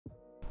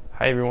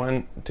Hi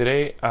everyone,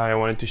 today I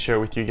wanted to share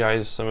with you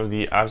guys some of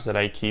the apps that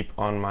I keep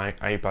on my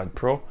iPad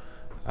Pro.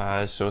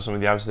 So some of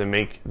the apps that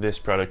make this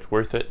product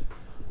worth it.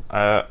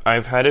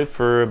 I've had it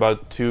for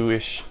about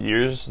 2-ish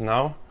years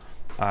now.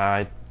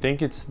 I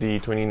think it's the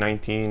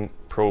 2019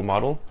 Pro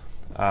model,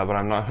 but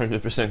I'm not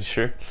 100%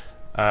 sure.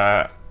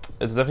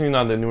 It's definitely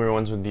not the newer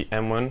ones with the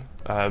M1,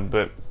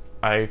 but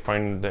I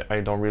find that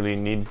I don't really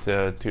need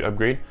to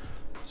upgrade,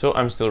 so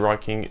I'm still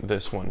rocking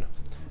this one.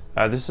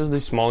 This is the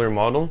smaller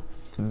model.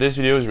 This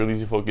video is really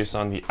to focus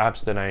on the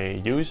apps that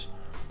I use.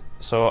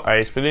 So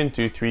I split it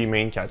into 3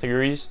 main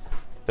categories.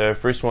 The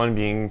first one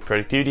being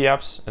productivity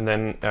apps, and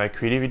then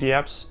creativity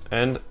apps,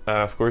 and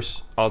of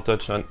course I'll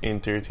touch on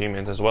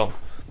entertainment as well.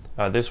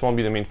 This won't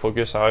be the main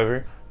focus,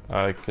 however,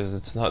 because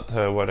it's not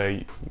what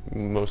I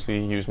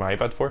mostly use my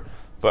iPad for,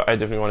 but I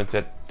definitely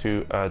wanted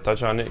to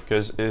touch on it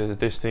because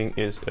this thing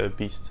is a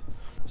beast.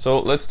 So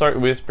let's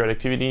start with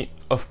productivity.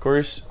 Of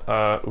course,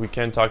 we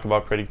can't talk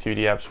about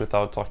productivity apps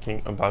without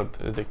talking about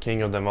the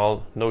king of them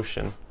all,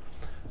 Notion.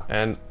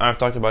 And I've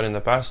talked about it in the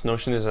past.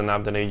 Notion is an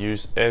app that I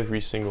use every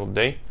single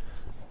day,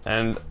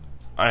 and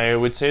I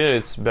would say that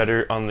it's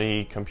better on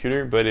the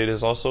computer, but it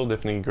is also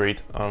definitely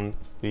great on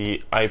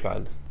the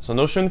iPad. So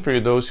Notion, for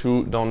those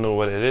who don't know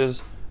what it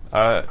is,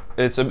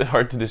 it's a bit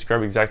hard to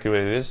describe exactly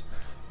what it is.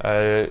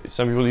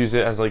 Some people use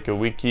it as like a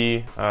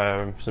wiki,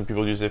 some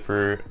people use it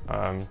for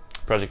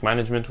project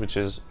management, which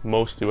is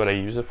mostly what I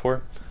use it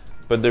for.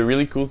 But the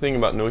really cool thing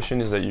about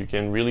Notion is that you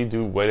can really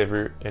do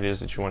whatever it is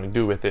that you want to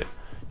do with it.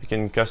 You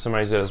can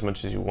customize it as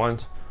much as you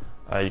want.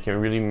 You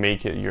can really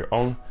make it your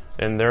own.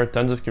 And there are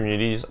tons of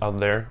communities out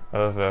there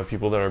of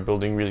people that are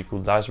building really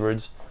cool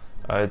dashboards.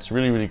 It's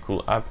really, really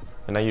cool app,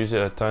 and I use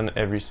it a ton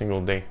every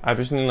single day. I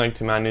personally like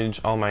to manage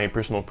all my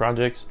personal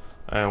projects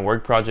and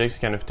work projects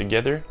kind of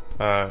together.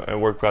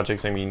 And work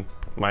projects, I mean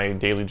my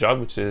daily job,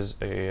 which is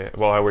I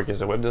work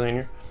as a web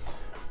designer.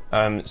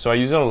 So I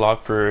use it a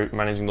lot for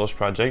managing those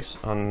projects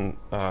on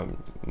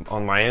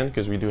my end,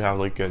 because we do have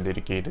like a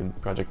dedicated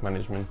project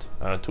management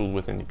tool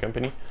within the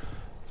company.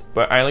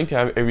 But I like to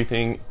have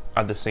everything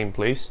at the same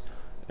place,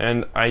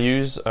 and I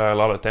use a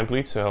lot of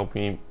templates to help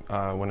me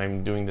when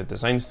I'm doing the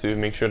designs, to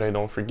make sure that I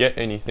don't forget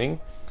anything.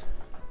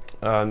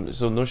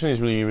 So Notion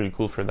is really, really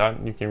cool for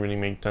that. You can really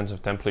make tons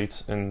of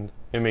templates, and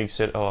it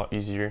makes it a lot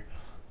easier.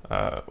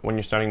 When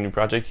you're starting a new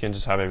project, you can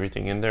just have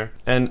everything in there.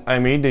 And I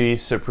made a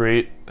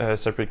separate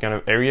kind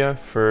of area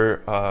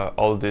for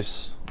all of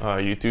this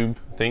YouTube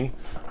thing,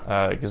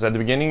 because at the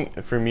beginning,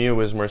 for me, it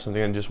was more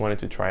something I just wanted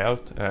to try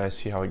out,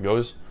 see how it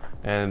goes.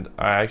 And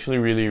I actually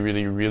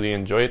really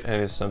enjoy it,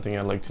 and it's something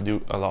I'd like to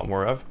do a lot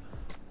more of.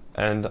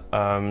 And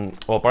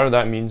well, part of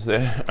that means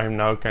that I'm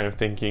now kind of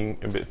thinking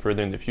a bit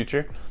further in the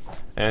future,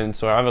 and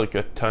so I have like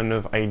a ton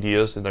of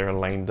ideas that are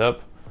lined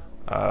up.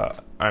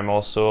 I'm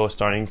also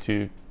starting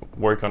to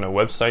work on a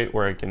website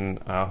where I can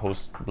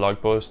host blog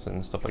posts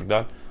and stuff like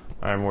that.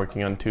 I'm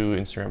working on 2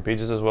 Instagram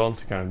pages as well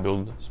to kind of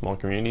build small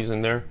communities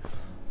in there.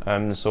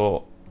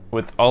 So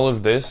with all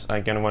of this,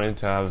 I kind of wanted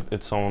to have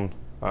its own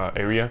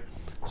area,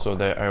 so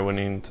that I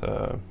wouldn't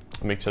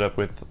mix it up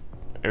with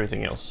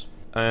everything else.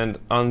 And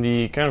on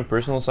the kind of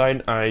personal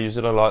side, I use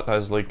it a lot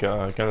as like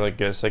kind of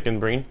like a second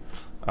brain.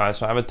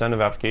 So I have a ton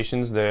of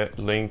applications that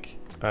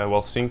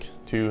sync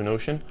to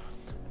Notion.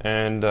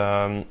 And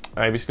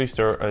I basically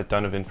store a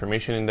ton of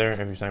information in there.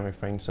 Every time I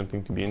find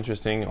something to be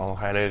interesting, I'll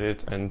highlight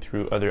it, and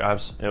through other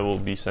apps, it will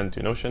be sent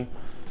to Notion,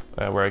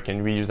 where I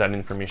can reuse that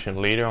information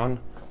later on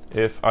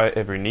if I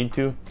ever need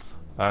to.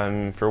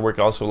 For work,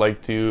 I also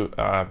like to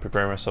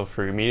prepare myself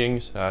for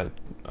meetings. I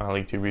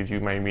like to review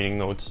my meeting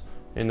notes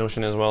in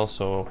Notion as well.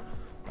 So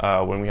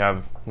when we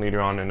have later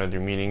on another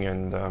meeting,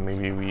 and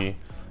maybe we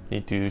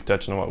need to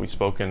touch on what we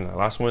spoke in the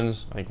last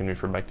ones, I can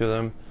refer back to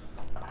them.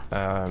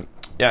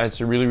 Yeah,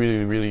 it's a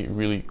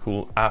really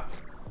cool app.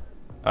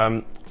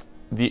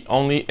 The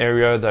only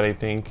area that I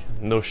think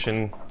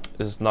Notion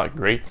is not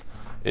great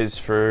is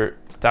for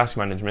task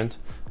management,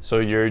 so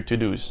your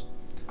to-dos.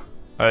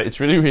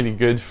 It's really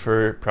good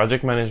for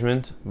project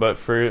management, but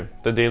for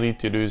the daily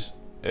to-dos,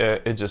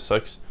 it just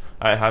sucks.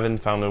 I haven't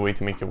found a way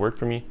to make it work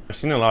for me. I've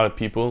seen a lot of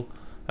people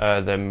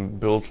that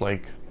built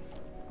like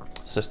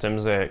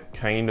systems that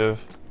kind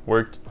of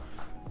worked,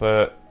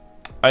 but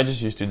I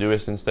just used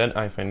Todoist instead.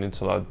 I find it's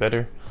a lot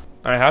better.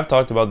 I have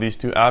talked about these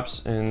 2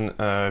 apps in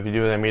a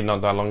video that I made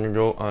not that long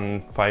ago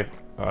on 5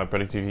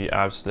 productivity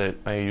apps that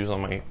I use on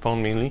my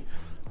phone mainly.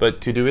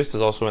 But Todoist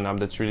is also an app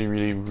that's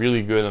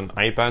really good on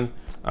iPad.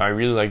 I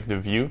really like the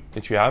view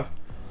that you have.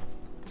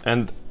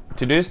 And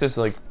Todoist is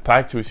like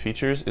packed with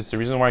features. It's the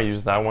reason why I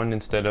use that one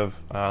instead of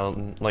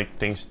like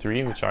Things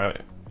 3, which I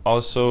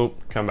also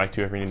come back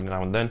to every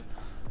now and then.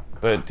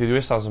 But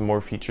Todoist has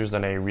more features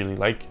that I really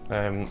like.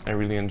 I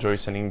really enjoy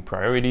setting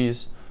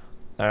priorities.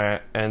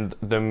 And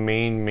the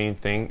main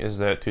thing is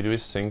that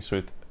Todoist syncs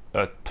with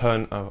a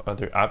ton of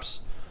other apps,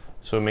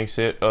 so it makes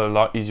it a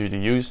lot easier to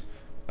use.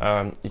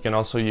 You can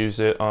also use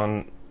it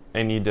on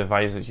any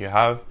device that you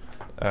have.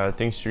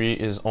 Things 3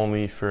 is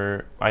only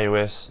for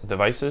iOS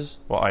devices,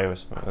 well,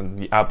 iOS,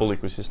 the Apple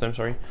ecosystem,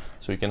 sorry.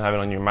 So you can have it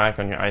on your Mac,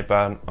 on your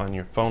iPad, on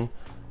your phone.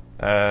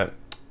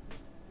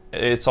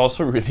 It's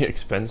also really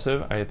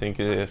expensive, I think,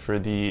 for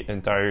the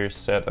entire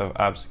set of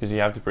apps, because you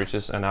have to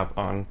purchase an app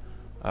on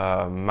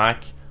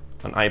Mac,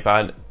 on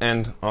iPad,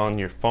 and on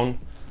your phone.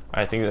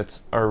 I think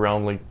that's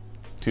around like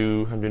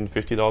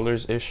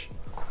 $250-ish.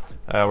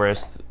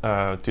 Whereas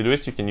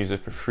Todoist, you can use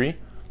it for free.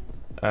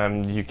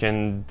 You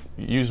can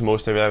use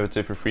most of it, I would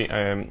say, for free.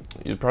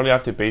 You probably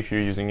have to pay if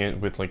you're using it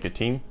with like a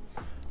team,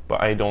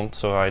 but I don't,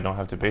 so I don't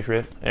have to pay for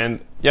it.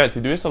 And yeah,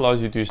 Todoist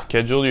allows you to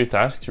schedule your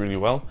tasks really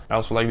well. I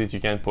also like that you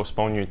can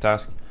postpone your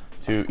task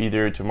to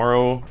either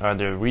tomorrow,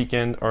 the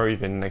weekend, or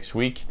even next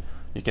week.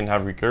 You can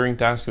have recurring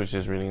tasks, which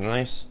is really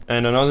nice.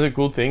 And another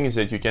cool thing is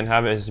that you can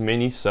have as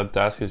many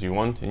subtasks as you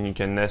want, and you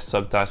can nest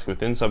subtasks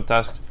within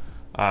subtasks.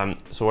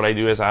 So what I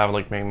do is I have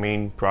like my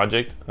main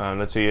project,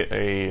 let's say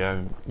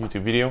a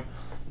YouTube video.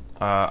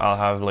 I'll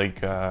have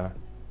like, I'll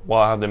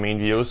have the main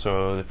video,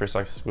 so the first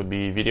task would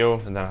be video,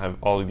 and then I have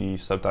all of the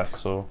subtasks.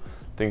 So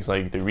things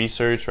like the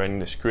research, writing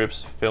the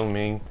scripts,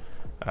 filming,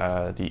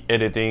 the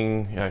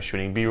editing,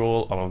 shooting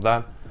B-roll, all of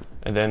that.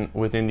 And then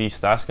within these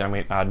tasks, I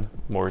might add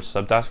more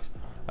subtasks.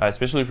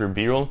 Especially for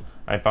B-roll,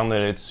 I found that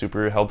it's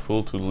super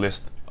helpful to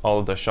list all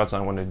of the shots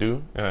I want to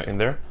do in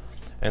there.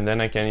 And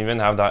then I can even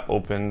have that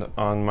opened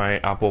on my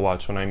Apple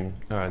Watch when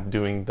I'm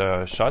doing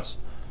the shots.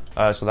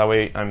 So that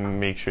way I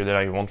make sure that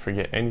I won't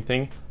forget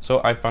anything.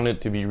 So I found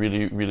it to be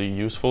really, really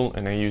useful,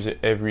 and I use it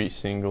every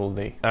single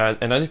day.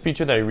 Another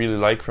feature that I really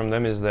like from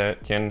them is that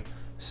you can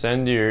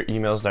send your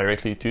emails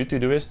directly to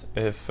Todoist.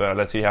 If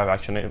let's say you have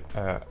action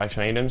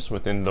items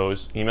within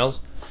those emails,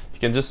 you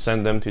can just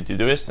send them to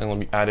Todoist and it'll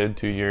be added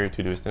to your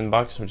Todoist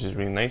inbox, which is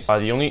really nice.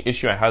 The only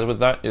issue I had with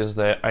that is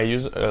that I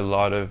use a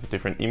lot of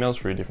different emails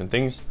for different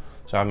things.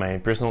 So I have my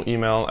personal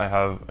email, I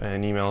have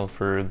an email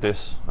for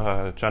this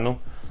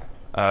channel,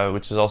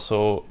 which is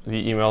also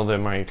the email that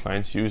my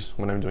clients use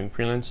when I'm doing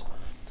freelance.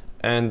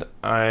 And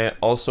I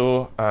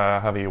also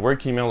have a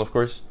work email, of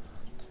course,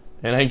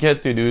 and I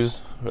get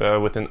to-dos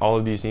within all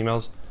of these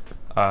emails.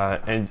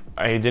 And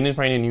I didn't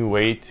find a new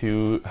way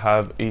to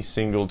have a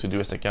single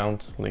Todoist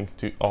account linked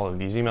to all of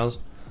these emails,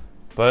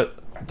 but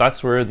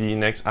that's where the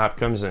next app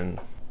comes in.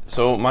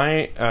 So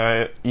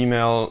my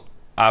email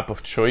app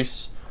of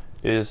choice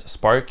is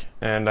Spark,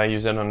 and I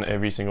use it on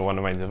every single one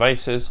of my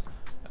devices.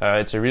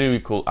 It's a really, really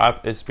cool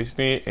app. It's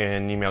basically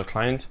an email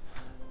client,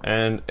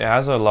 and it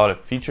has a lot of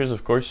features,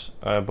 of course,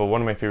 but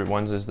one of my favorite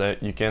ones is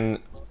that you can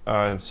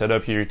set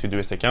up your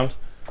Todoist account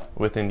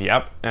within the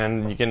app,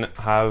 and you can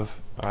have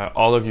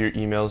all of your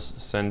emails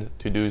send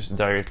to-dos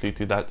directly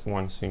to that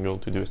one single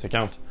Todoist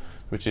account,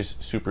 which is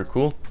super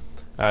cool.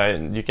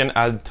 You can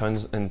add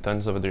tons and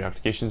tons of other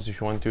applications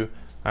if you want to.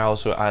 I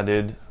also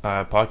added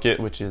Pocket,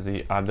 which is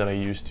the app that I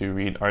use to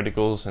read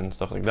articles and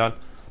stuff like that.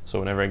 So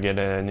whenever I get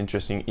an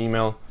interesting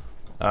email,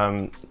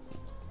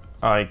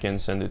 I can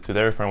send it to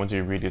there if I want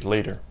to read it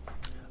later.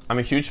 I'm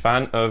a huge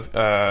fan of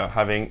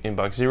having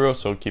inbox zero,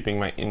 so keeping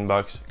my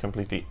inbox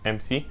completely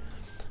empty.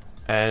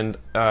 And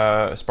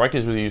Spark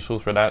is really useful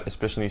for that,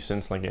 especially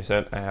since, like I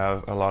said, I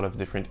have a lot of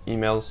different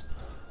emails.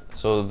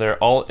 So they're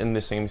all in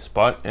the same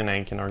spot, and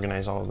I can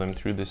organize all of them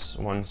through this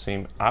one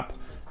same app,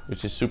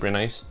 which is super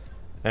nice.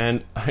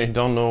 And I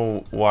don't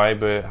know why,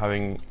 but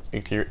having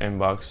a clear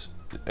inbox,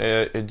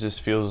 it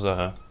just feels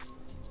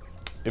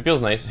it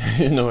feels nice.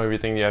 You know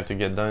everything you have to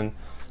get done.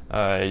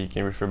 You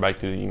can refer back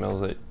to the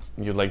emails that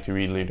you'd like to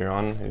read later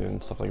on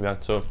and stuff like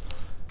that. So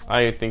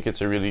I think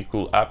it's a really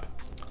cool app.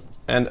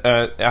 And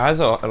it has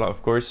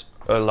of course,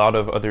 a lot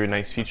of other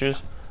nice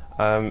features.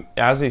 It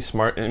has a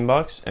smart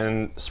inbox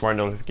and smart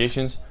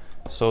notifications.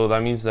 So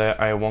that means that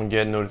I won't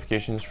get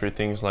notifications for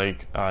things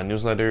like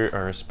newsletter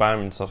or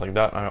spam and stuff like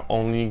that. I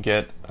only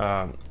get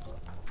the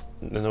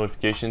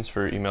notifications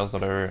for emails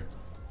that are,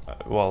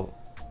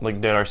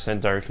 that are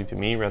sent directly to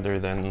me rather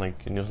than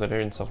like a newsletter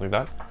and stuff like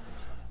that.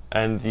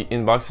 And the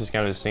inbox is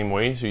kind of the same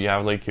way. So you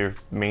have like your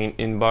main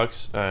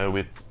inbox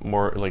with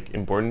more like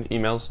important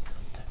emails,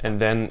 and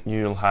then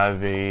you'll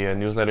have a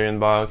newsletter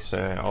inbox,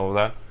 all of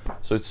that.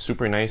 So it's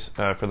super nice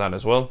for that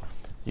as well.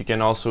 You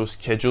can also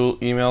schedule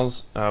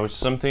emails, which is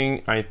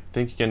something I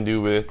think you can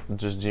do with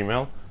just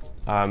Gmail,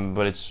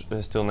 but it's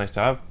still nice to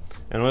have.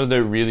 And one of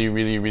the really,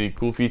 really, really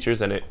cool features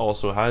that it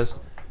also has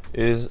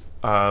is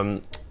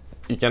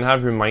you can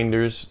have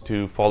reminders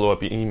to follow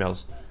up your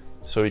emails.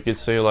 So you could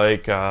say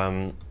like,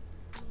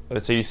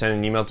 let's say you send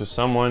an email to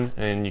someone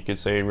and you could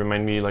say,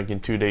 remind me like in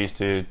 2 days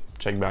to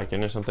check back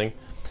in or something.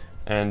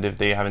 And if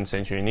they haven't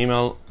sent you an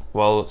email,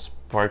 well,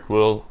 Spark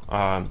will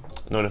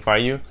notify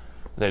you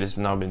that it's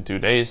now been 2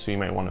 days, so you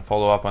might want to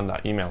follow up on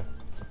that email.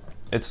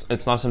 It's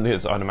not something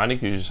that's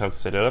automatic, you just have to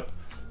set it up,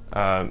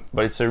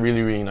 but it's a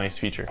really, really nice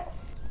feature.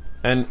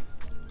 And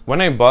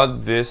when I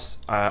bought this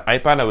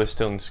iPad, I was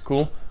still in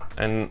school,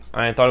 and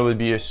I thought it would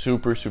be a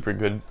super, super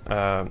good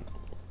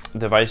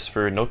device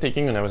for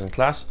note-taking when I was in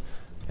class,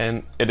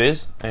 and it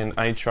is. And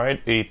I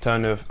tried a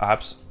ton of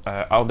apps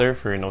out there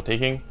for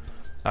note-taking.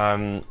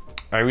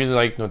 I really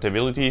like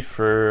Notability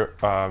for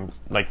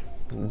like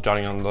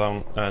jotting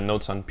down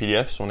notes on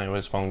PDFs when I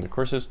was following the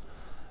courses.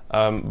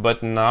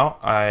 But now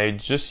I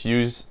just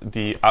use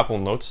the Apple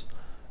Notes.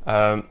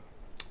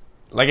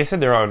 Like I said,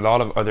 there are a lot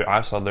of other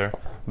apps out there,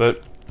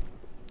 but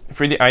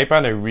for the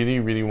iPad, I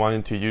really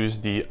wanted to use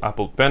the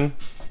Apple Pen.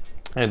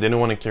 I didn't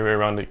want to carry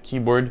around a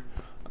keyboard.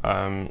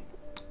 And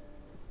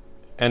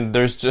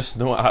there's just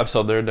no apps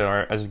out there that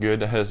are as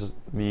good as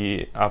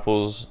the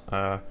Apple's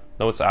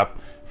Notes app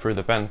for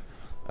the pen.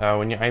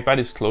 When your iPad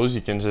is closed,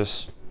 you can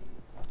just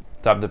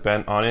tap the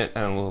pen on it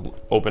and it will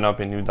open up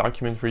a new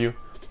document for you.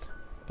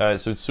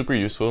 So it's super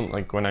useful.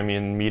 Like when I'm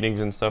in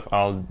meetings and stuff,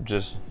 I'll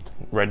just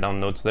write down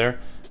notes there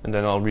and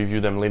then I'll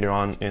review them later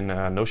on in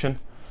Notion.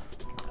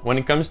 When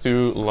it comes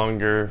to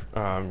longer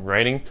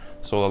writing,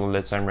 so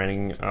let's say I'm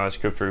writing a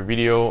script for a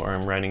video or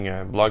I'm writing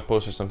a blog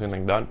post or something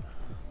like that,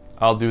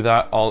 I'll do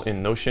that all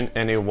in Notion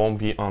and it won't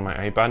be on my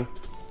iPad.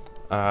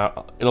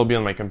 It'll be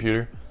on my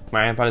computer.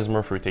 My iPad is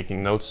more for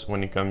taking notes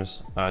when it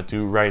comes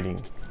to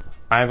writing.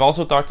 I've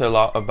also talked a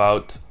lot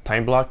about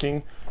time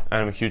blocking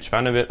and I'm a huge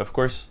fan of it, of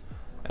course.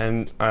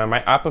 And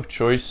my app of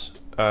choice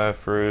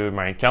for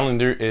my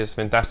calendar is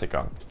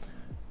Fantastical.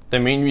 The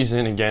main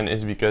reason, again,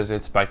 is because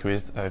it's packed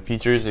with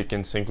features. It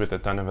can sync with a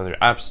ton of other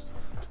apps.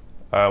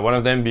 One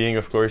of them being,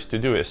 of course,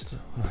 Todoist.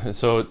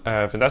 So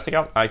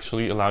Fantastical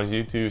actually allows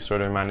you to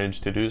sort of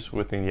manage to-dos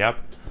within the app,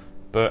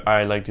 but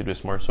I like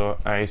Todoist more, so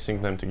I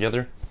sync them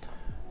together.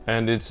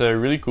 And it's a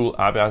really cool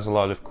app. It has a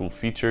lot of cool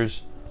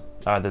features.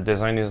 The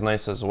design is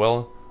nice as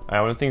well.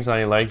 One of the things that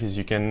I like is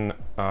you can,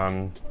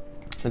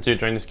 let's say you're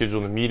trying to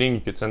schedule a meeting,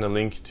 you could send a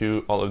link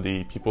to all of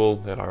the people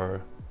that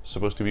are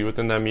supposed to be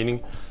within that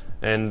meeting,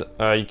 and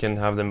you can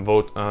have them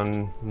vote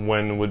on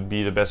when would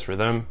be the best for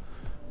them.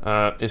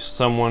 If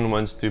someone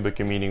wants to book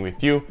a meeting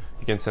with you,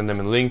 you can send them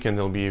a link and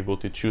they'll be able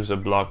to choose a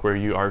block where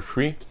you are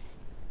free,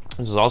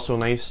 which is also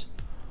nice.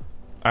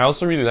 I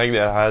also really like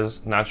that it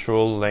has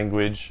natural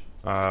language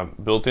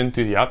built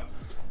into the app.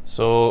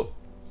 So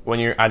when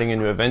you're adding a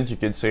new event, you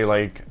could say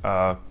like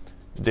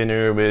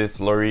dinner with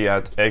Lori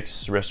at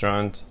X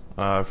restaurant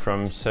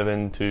from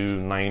 7 to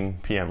 9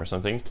 p.m. or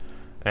something.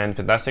 And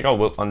Fantastical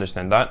will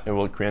understand that. It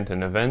will create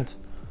an event.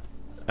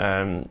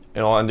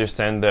 It'll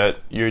understand that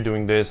you're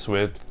doing this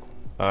with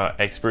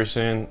X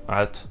person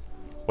at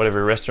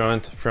whatever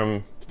restaurant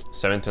from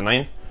 7 to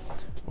 9,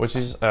 which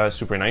is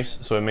super nice.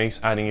 So it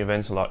makes adding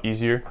events a lot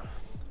easier.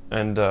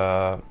 And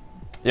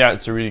yeah,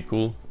 it's a really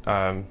cool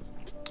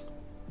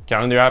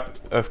calendar app.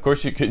 Of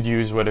course, you could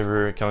use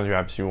whatever calendar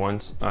apps you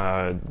want.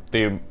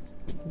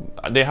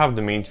 They have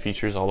the main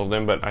features, all of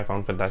them, but I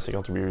found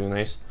Fantastical to be really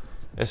nice,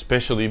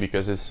 especially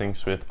because it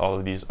syncs with all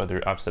of these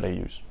other apps that I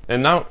use.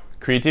 And now,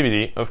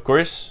 creativity. Of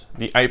course,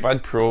 the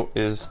iPad Pro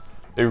is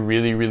a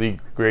really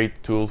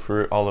great tool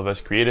for all of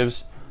us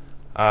creatives.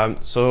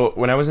 So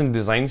when I was in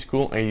design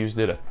school, I used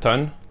it a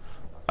ton.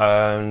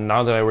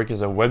 Now that I work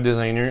as a web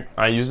designer,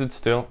 I use it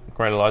still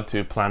quite a lot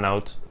to plan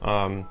out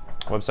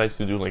websites,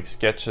 to do like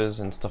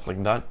sketches and stuff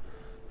like that.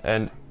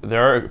 And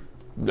there are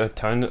a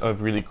ton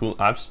of really cool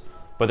apps,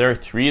 but there are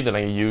 3 that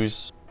I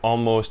use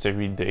almost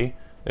every day,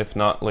 if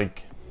not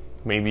like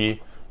maybe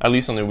at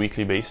least on a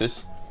weekly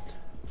basis.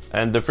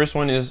 And the first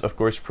one is, of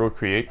course,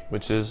 Procreate,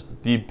 which is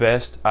the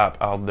best app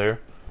out there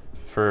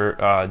for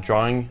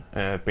drawing,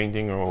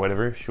 painting, or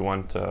whatever, if you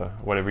want,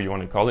 whatever you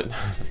want to call it.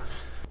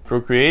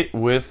 Procreate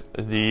with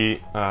the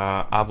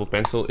Apple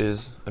Pencil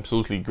is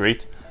absolutely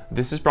great.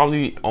 This is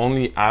probably the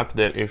only app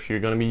that if you're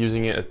going to be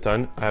using it a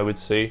ton, I would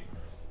say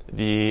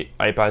the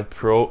iPad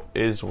Pro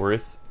is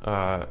worth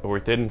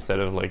it instead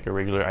of like a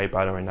regular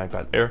iPad or an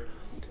iPad Air.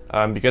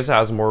 Because it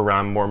has more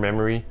RAM, more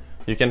memory,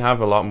 you can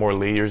have a lot more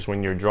layers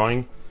when you're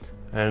drawing.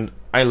 And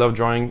I love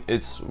drawing.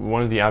 It's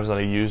one of the apps that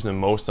I use the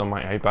most on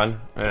my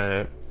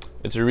iPad.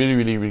 It's a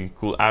really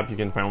cool app. You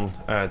can find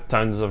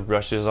tons of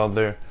brushes out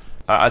there.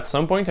 At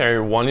some point I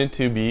wanted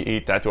to be a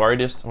tattoo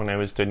artist when I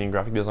was studying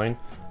graphic design.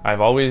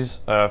 I've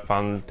always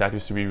found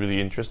tattoos to be really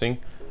interesting,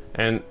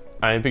 and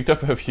I picked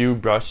up a few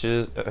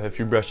brushes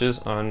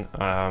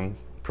on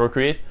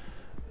Procreate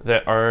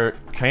that are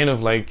kind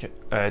of like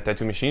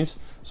tattoo machines.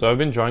 So I've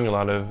been drawing a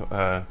lot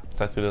of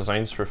tattoo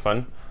designs for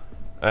fun,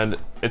 and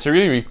it's a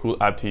really cool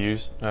app to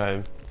use.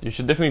 You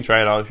should definitely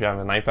try it out if you have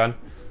an iPad.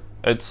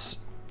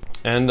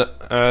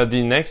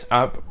 The next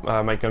app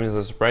might come as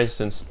a surprise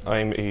since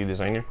I'm a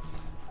designer.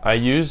 I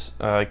use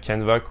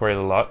Canva quite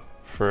a lot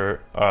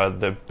for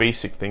the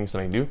basic things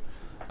that I do.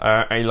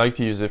 I like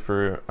to use it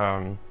for,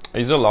 I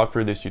use it a lot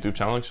for this YouTube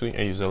channel actually.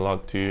 I use it a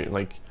lot to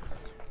like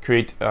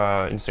create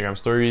Instagram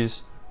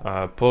stories,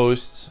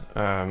 posts,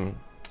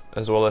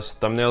 as well as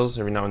thumbnails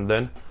every now and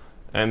then.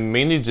 And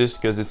mainly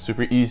just because it's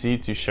super easy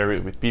to share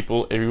it with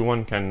people.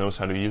 Everyone kind of knows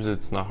how to use it.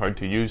 It's not hard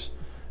to use.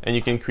 And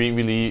you can create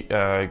really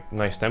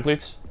nice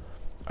templates.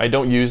 I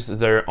don't use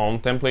their own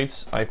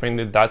templates. I find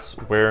that that's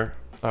where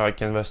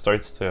Canva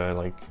starts to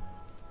like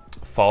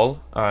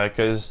fall,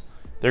 because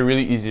they're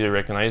really easy to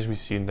recognize. We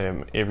see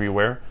them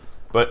everywhere.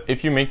 But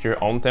if you make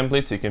your own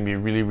templates, it can be a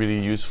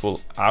really useful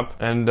app.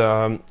 And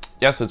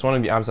yeah, so it's one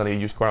of the apps that I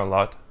use quite a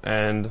lot.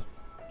 And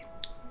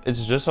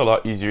it's just a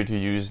lot easier to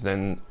use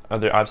than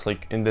other apps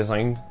like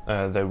InDesign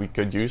that we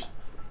could use.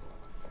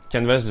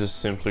 Canva is just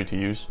simpler to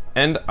use.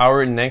 And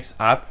our next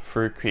app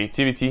for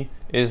creativity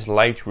is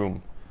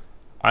Lightroom.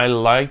 I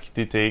like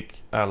to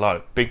take a lot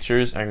of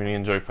pictures. I really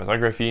enjoy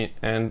photography,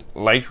 and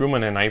Lightroom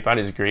on an iPad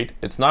is great.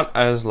 It's not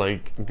as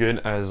good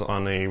as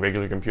on a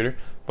regular computer,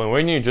 but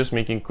when you're just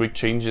making quick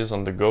changes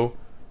on the go,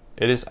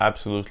 it is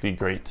absolutely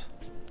great.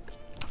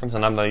 It's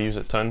an app that I use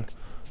a ton,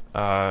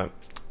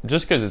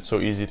 just because it's so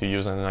easy to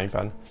use on an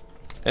iPad.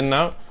 And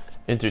now,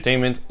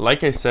 entertainment.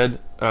 Like I said,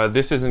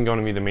 this isn't going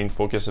to be the main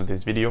focus of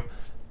this video,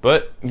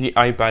 but the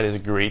iPad is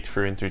great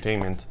for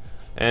entertainment.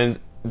 And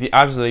the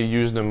apps that I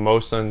use the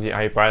most on the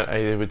iPad,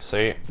 I would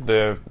say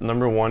the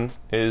number one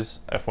is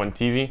F1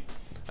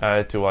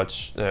 TV to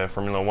watch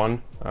Formula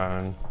 1.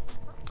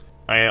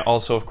 I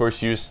also, of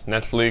course, use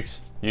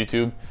Netflix,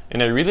 YouTube,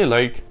 and I really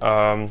like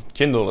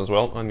Kindle as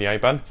well on the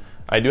iPad.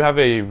 I do have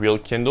a real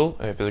Kindle,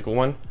 a physical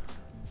one,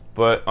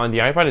 but on the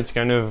iPad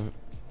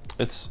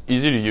it's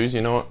easy to use,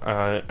 you know.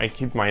 I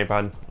keep my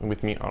iPad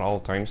with me at all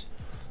times,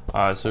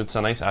 so it's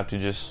a nice app to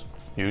just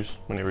use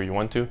whenever you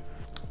want to.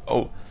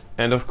 Oh,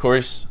 and of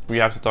course, we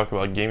have to talk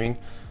about gaming.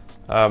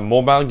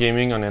 Mobile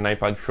gaming on an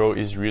iPad Pro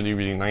is really,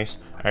 really nice.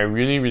 I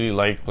really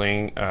like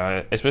playing,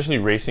 especially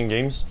racing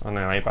games on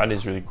an iPad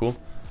is really cool.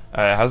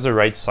 It has the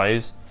right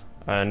size,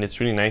 and it's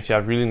really nice. You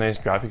have really nice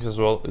graphics as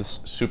well. It's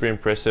super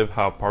impressive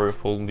how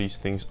powerful these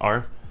things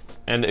are.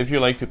 And if you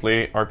like to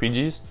play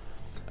RPGs,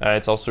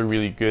 it's also a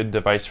really good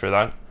device for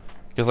that.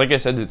 Because like I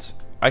said, it's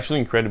actually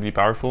incredibly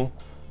powerful.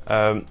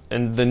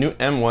 And the new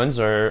M1s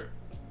are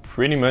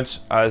pretty much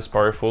as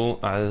powerful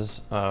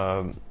as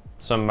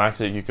some Macs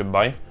that you could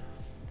buy.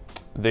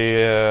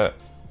 Yeah,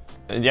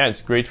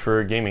 it's great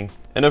for gaming.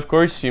 And of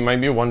course, you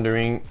might be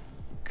wondering,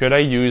 could I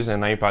use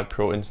an iPad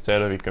Pro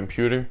instead of a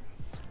computer?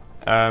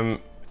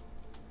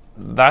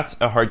 That's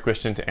a hard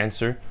question to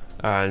answer,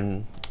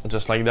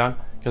 just like that,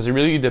 because it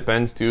really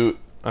depends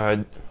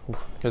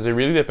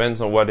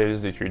on what it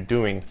is that you're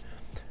doing.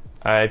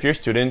 If you're a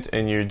student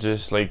and you're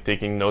just like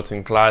taking notes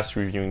in class,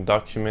 reviewing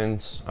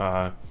documents,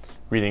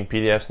 reading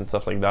PDFs and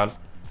stuff like that,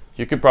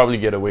 you could probably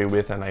get away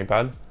with an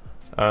iPad.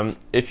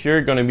 If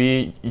you're going to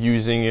be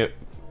using it,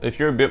 if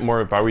you're a bit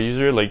more a power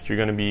user, like you're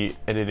going to be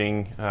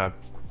editing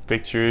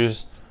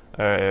pictures,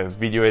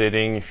 video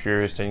editing, if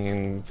you're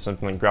studying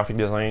something like graphic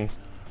design,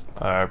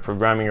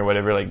 programming or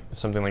whatever, like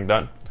something like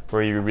that,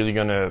 where you're really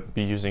going to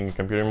be using a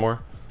computer more,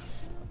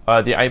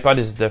 the iPad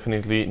is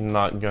definitely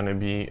not going to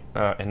be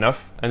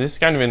enough. And this is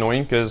kind of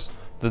annoying because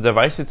the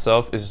device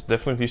itself is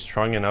definitely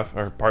strong enough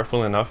or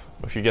powerful enough,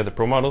 if you get the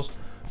Pro models,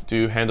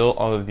 to handle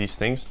all of these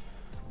things,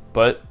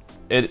 but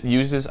it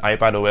uses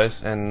iPad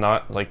OS and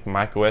not like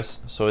Mac OS,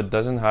 so it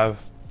doesn't have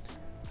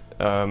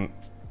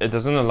it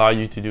doesn't allow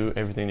you to do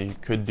everything that you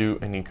could do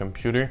in a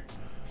computer.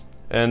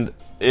 And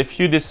if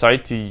you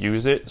decide to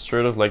use it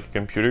sort of like a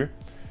computer,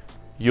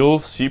 you'll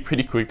see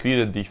pretty quickly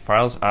that the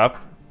Files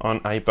app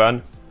on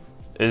iPad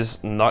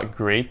is not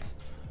great.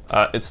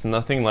 It's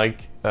nothing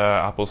like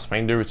Apple's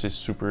Finder, which is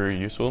super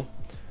useful.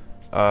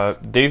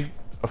 They've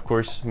of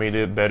course made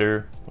it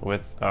better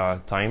with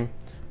time,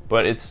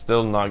 but it's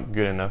still not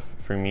good enough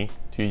for me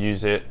to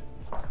use it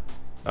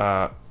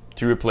to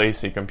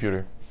replace a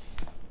computer.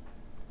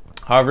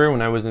 However,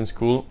 when I was in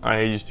school,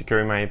 I used to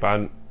carry my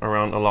iPad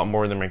around a lot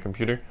more than my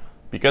computer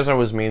because I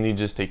was mainly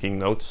just taking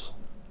notes.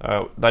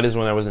 That is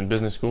when I was in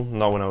business school,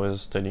 not when I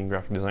was studying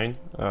graphic design.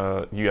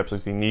 You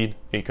absolutely need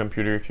a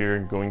computer if you're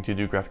going to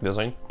do graphic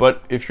design.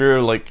 But if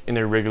you're like in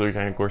a regular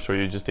kind of course where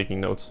you're just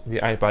taking notes, the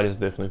iPad is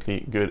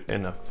definitely good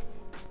enough.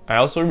 I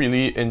also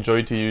really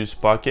enjoy to use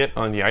Pocket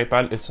on the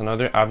iPad. It's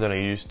another app that I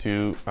use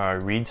to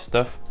read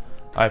stuff.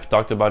 I've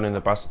talked about it in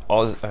the past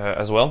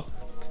as well.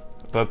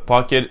 But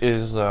Pocket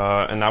is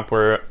an app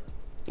where,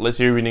 let's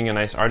say you're reading a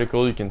nice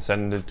article, you can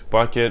send it to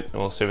Pocket, it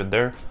will save it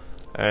there.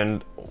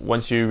 And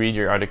once you read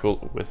your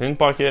article within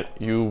Pocket,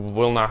 you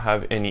will not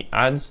have any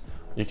ads.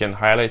 You can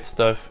highlight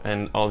stuff,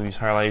 and all these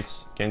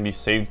highlights can be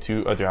saved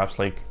to other apps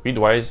like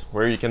Readwise,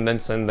 where you can then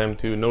send them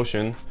to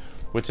Notion,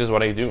 which is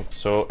what I do.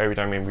 So every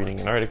time I'm reading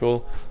an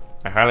article,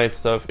 I highlight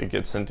stuff, it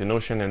gets sent to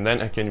Notion, and then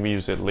I can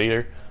reuse it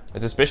later.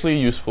 It's especially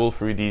useful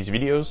for these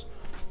videos,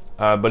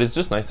 but it's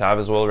just nice to have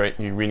as well, right?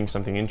 You're reading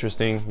something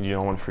interesting, you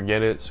don't want to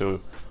forget it, so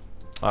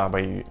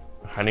by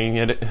hiding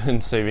it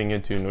and saving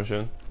it to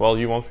Notion, well,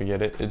 you won't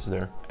forget it, it's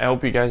there. I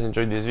hope you guys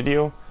enjoyed this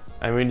video.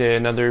 I made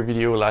another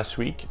video last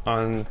week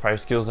on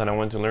 5 skills that I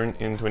want to learn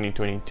in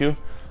 2022,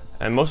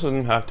 and most of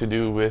them have to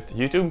do with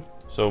YouTube,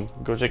 so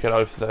go check it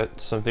out if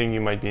that's something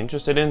you might be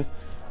interested in.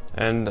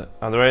 And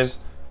otherwise,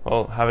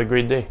 well, have a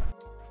great day.